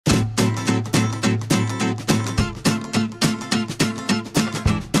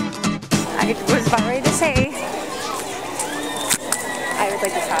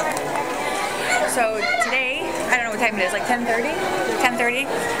plate this top. So today, I don't know what time it is, like 10:30? 10:30.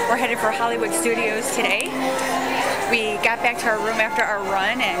 We're headed for Hollywood Studios today. We got back to our room after our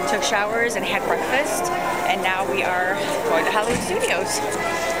run and took showers and had breakfast. And now we are going to Hollywood Studios.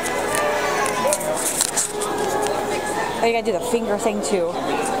 Oh, you gotta do the finger thing too.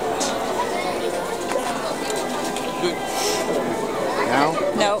 Now?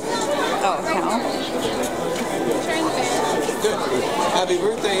 No. Oh, now. Good. Happy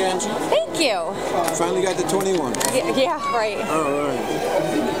birthday, Angie. Thank you. Finally got to 21. Yeah, right. All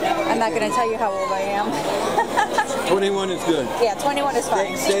right. I'm not gonna tell you how old I am. 21 is good. Yeah, 21 is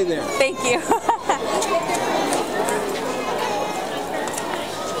fine. Stay there. Thank you.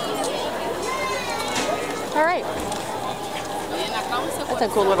 All right. That's a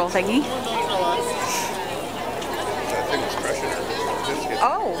cool little thingy.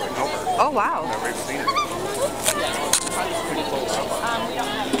 Oh. Oh, wow.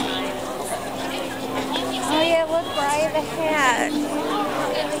 Oh, yeah, look, Brian, the hat.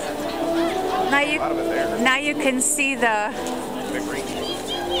 Now you can see the...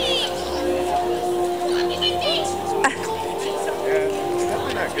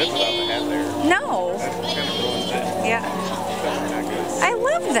 No. Yeah. I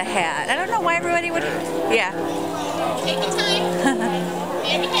love the hat. I don't know why everybody would... Yeah. Take your time.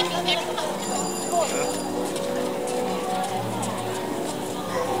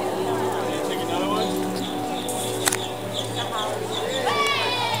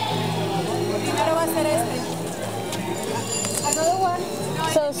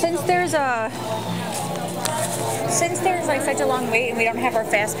 So since there's like such a long wait and we don't have our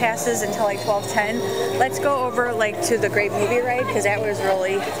fast passes until like 12:10, let's go over like to the Great Movie Ride because that was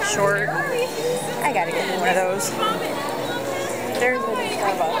really short. I gotta get one of those. There's the new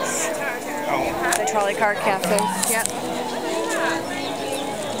Starbucks. The Trolley Car Cafe. Yep.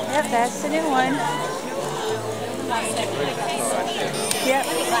 Yep, that's the new one. Yep.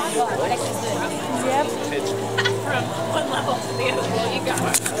 Yep. From one level to the other. You got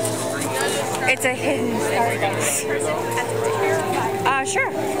it. It's a hidden Starbucks.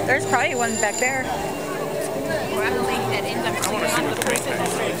 Sure. There's probably one back there. We're on the link that ends up clicking on the person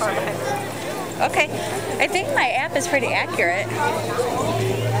that's really far behind. Okay. I think my app is pretty accurate. The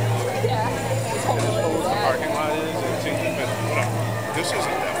parking lot is, it seems, but this isn't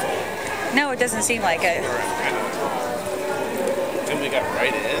that full. No, it doesn't seem like it. Then we got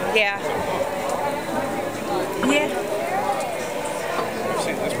right in. Yeah. Yeah. I've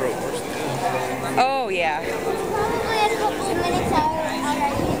seen this road worse than this. Oh, yeah.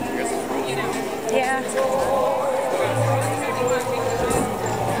 Yeah.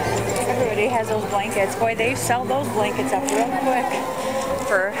 Everybody has those blankets. Boy, they sell those blankets up real quick.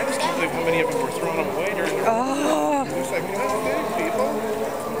 For... I just can't believe how many of them were throwing them away during the... Oh. It's like, what, people?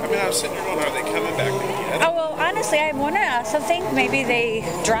 I mean, I was sitting here going, are they coming back to get them? Oh, well, honestly, I want to also think maybe they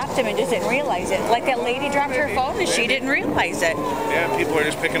dropped them and just didn't realize it. Like that lady dropped her phone and she didn't realize it. Yeah, people are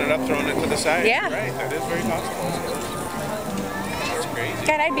just picking it up, throwing it to the side. Yeah. Right, that is very possible. That's crazy.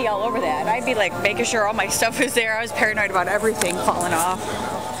 God, I'd be all over that. I'd be like making sure all my stuff is there. I was paranoid about everything falling off.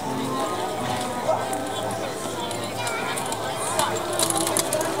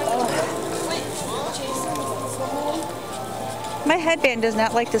 My headband does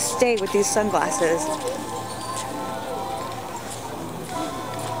not like to stay with these sunglasses.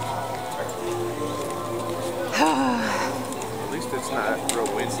 At least it's not real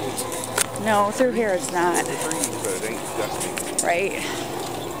windy. No, through here it's not. It's a breeze, but it ain't gusty. Right.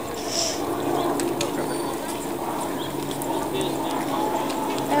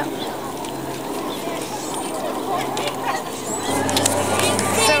 Yep.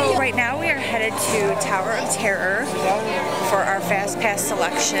 So right now we are headed to Tower of Terror for our Fast Pass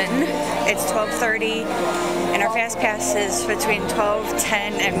selection. It's 12:30 and our Fast Pass is between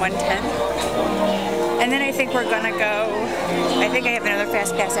 12:10 and 1:10. And then I think we're gonna go, I think I have another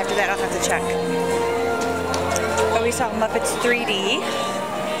Fast Pass after that, I'll have to check. But we saw Muppets 3D.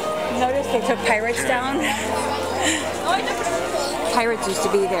 Notice they took Pirates down. Pirates used to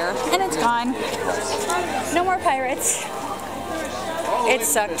be there, and it's gone. No more Pirates. It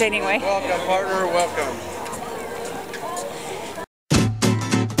sucked anyway. Welcome, partner, welcome.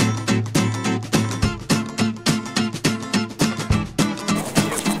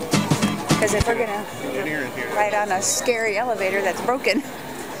 Because if we're gonna ride on a scary elevator that's broken.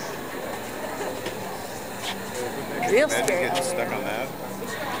 Real scary. Get stuck on that.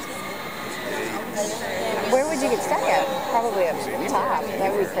 Where would you get stuck at? Probably up top.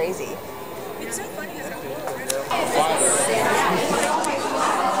 That would be crazy. It's so funny.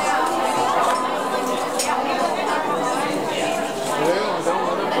 Don't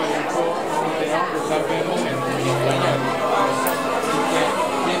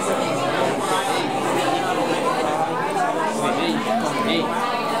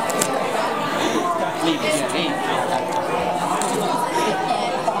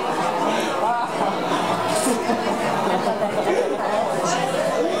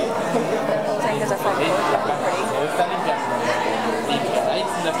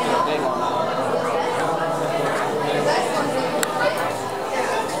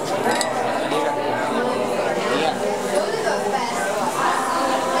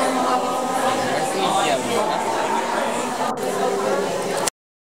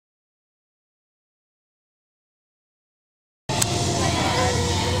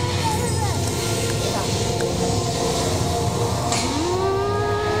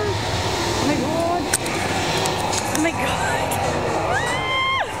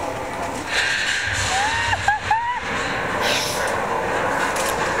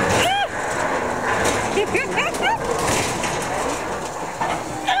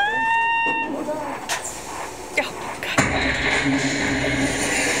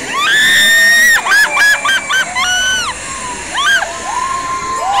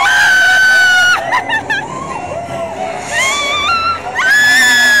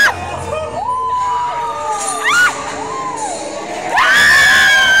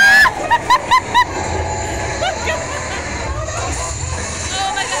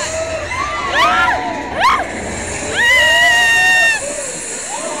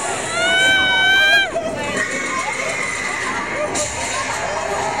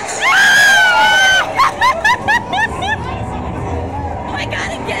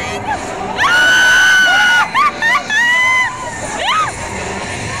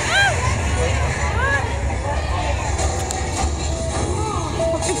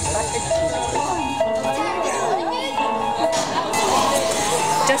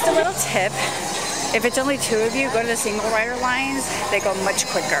tip. If it's only 2 of you, go to the single rider lines. They go much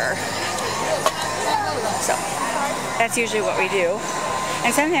quicker. So that's usually what we do.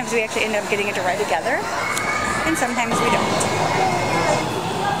 And sometimes we actually end up getting it to ride together, and sometimes we don't.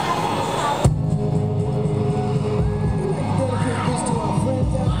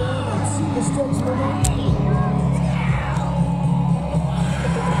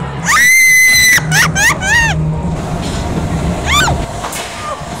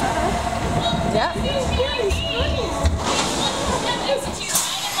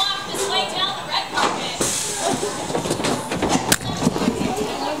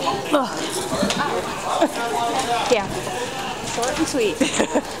 Yeah, short and sweet.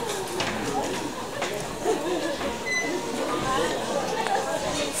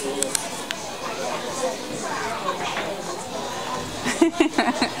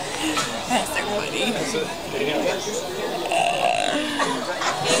 That's so funny. Awesome.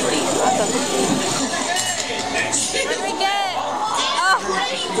 What did we get? Oh,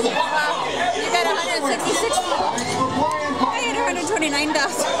 wow. You got 166. I had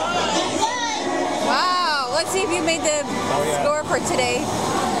 129,000. Wow, let's see if you made the score for today.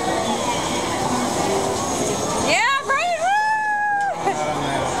 Yeah, right! Woo!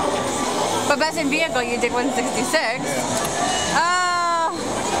 But best in vehicle, you did 166. Oh.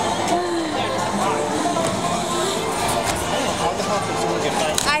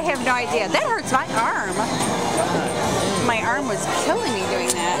 I have no idea. That hurts my arm. My arm was killing me doing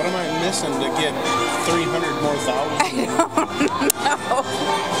that. What am I missing to get 300 more thousand? I don't know.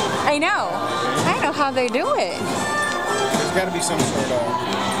 I know. I don't know how they do it. There's got to be some sort of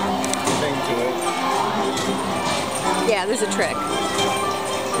thing to it. Yeah, there's a trick.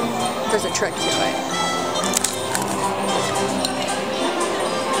 There's a trick to it.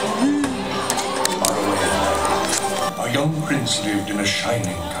 A young prince lived in a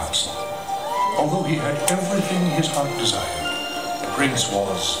shining castle. Although he had everything his heart desired, the prince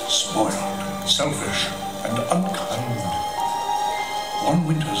was spoiled, selfish, and unkind. One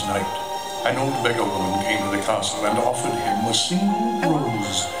winter's night, an old beggar woman came to the castle and offered him a single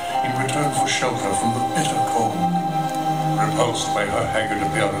rose in return for shelter from the bitter cold. Repulsed by her haggard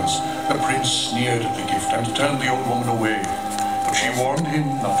appearance, the prince sneered at the gift and turned the old woman away. But she warned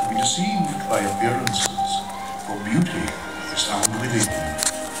him not to be deceived by appearances, for beauty is found within.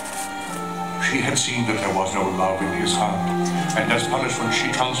 She had seen that there was no love in his heart, and as punishment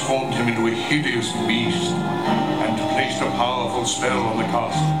she transformed him into a hideous beast and placed a powerful spell on the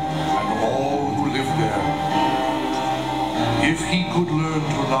castle and all who lived there. If he could learn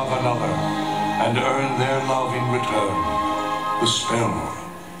to love another and earn their love in return, the spell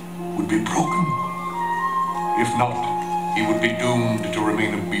would be broken. If not, he would be doomed to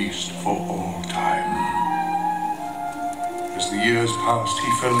remain a beast for all time. As the years passed,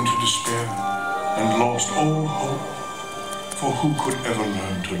 he fell into despair and lost all hope, for who could ever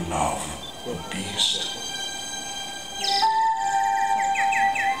learn to love a beast?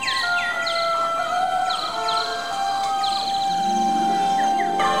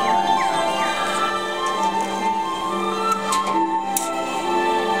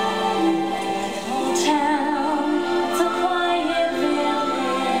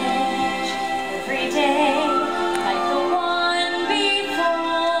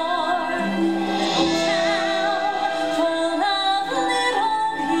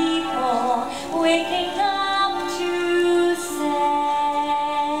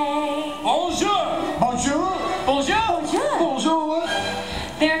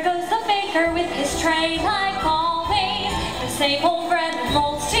 There goes the baker with his tray like always. The same old bread and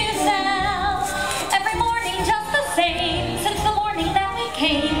rolls to sell. Every morning just the same, since the morning that we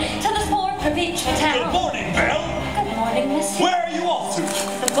came to this poor provincial town. Good morning, Belle. Good morning, Miss. Where are you off to?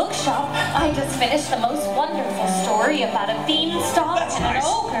 The bookshop. I just finished the most wonderful story about a beanstalk That's and nice.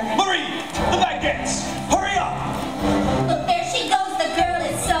 an ogre. Marie, the baguettes. Hurry up. Look, there she goes. The girl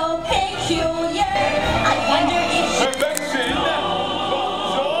is so peculiar. I wonder if she...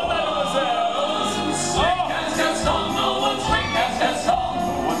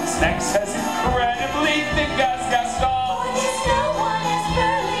 Next has incredibly thick as Gaston. Oh, there's no one as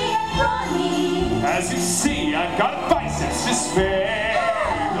burly and brawny. As you see, I've got biceps to spare.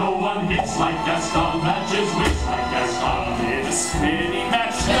 No one hits like Gaston, matches wits like Gaston. In a spinning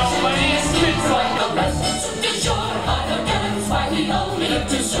match, nobody spins like the rest. Du jour, other guns, why we only live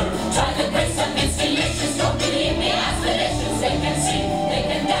to serve. Try the grace of its delicious, don't believe me, aspirations. They can sing, they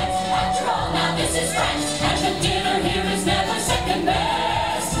can dance. After all, now this is France, and the dinner here is never second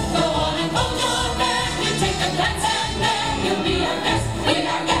best. Go on and hold your breath, you take a glance and then you'll be our guest. Be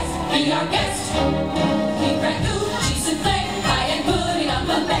our guest, be our guest. King Ragu, cheese and flake, pie and pudding on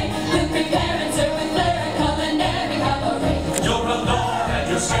buffet.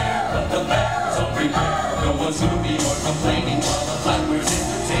 scare, but the bears all prepare. No one's moody or complaining while the flatware's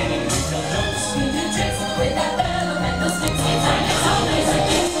entertaining. We tell jokes, we do tricks with that bell and those sticks. It's always a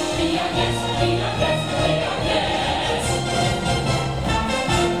gift. Be our guest, be our guest, be our guest.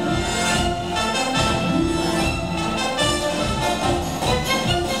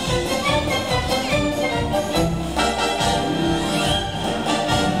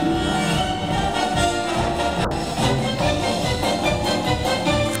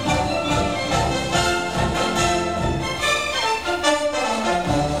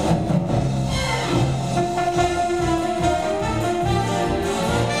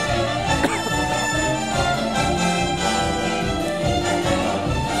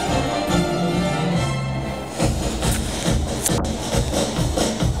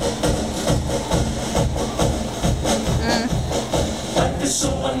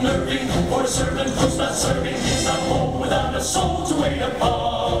 So unnerving for a servant who's not serving. He's not home without a soul to wait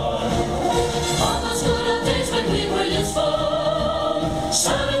upon. All those good old days when we were useful,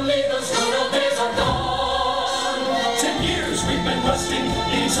 suddenly those good old days are gone. 10 years we've been rusting,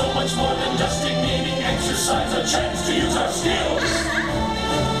 needing so much more than dusting, needing exercise, a chance to use our skills.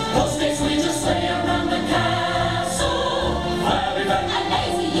 Most days we just lay around the castle. I'll be back. And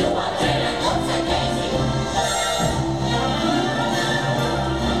lazy, you are dead and what's a daisy?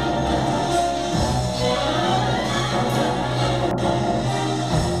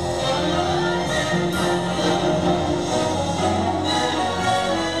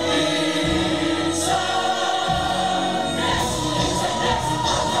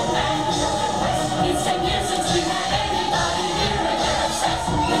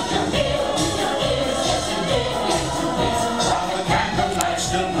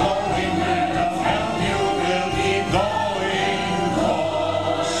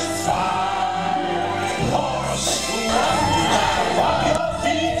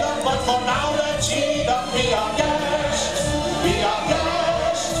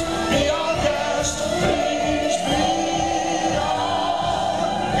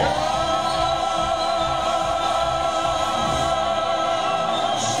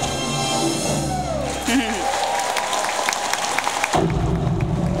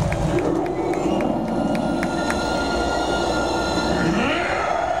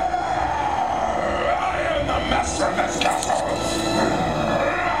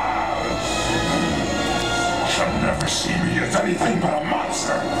 Shall never see me as anything but a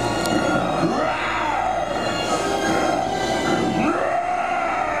monster.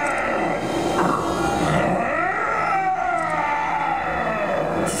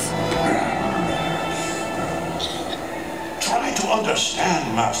 Try to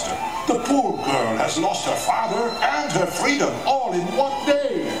understand, Master. The poor girl has lost her father and her freedom all in one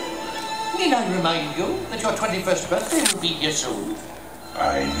day. Need I remind you that your 21st birthday will be here soon?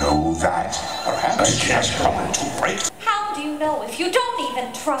 I know that. Perhaps she has come to break. How do you know if you don't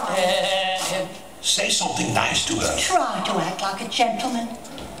even try? Say something nice to her. Try to act like a gentleman.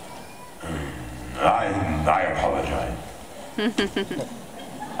 I apologize.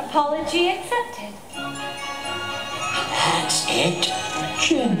 Apology accepted. That's it.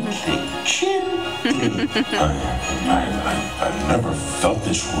 Gently, gently. I've never felt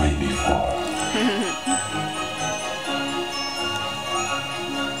this way before.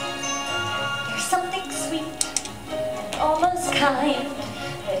 There's something sweet, almost kind.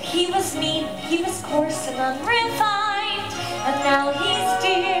 That he was mean, he was coarse and unrefined. And now he's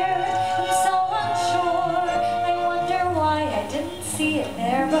dear, he's so unsure. I wonder why I didn't see it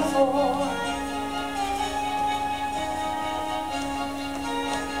there before.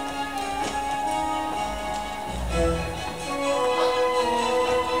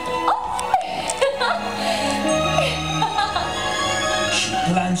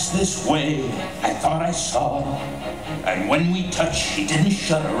 Glanced this way, I thought I saw, and when we touched, she didn't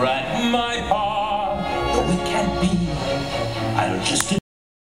shudder at my paw. Though it can't be, I'll just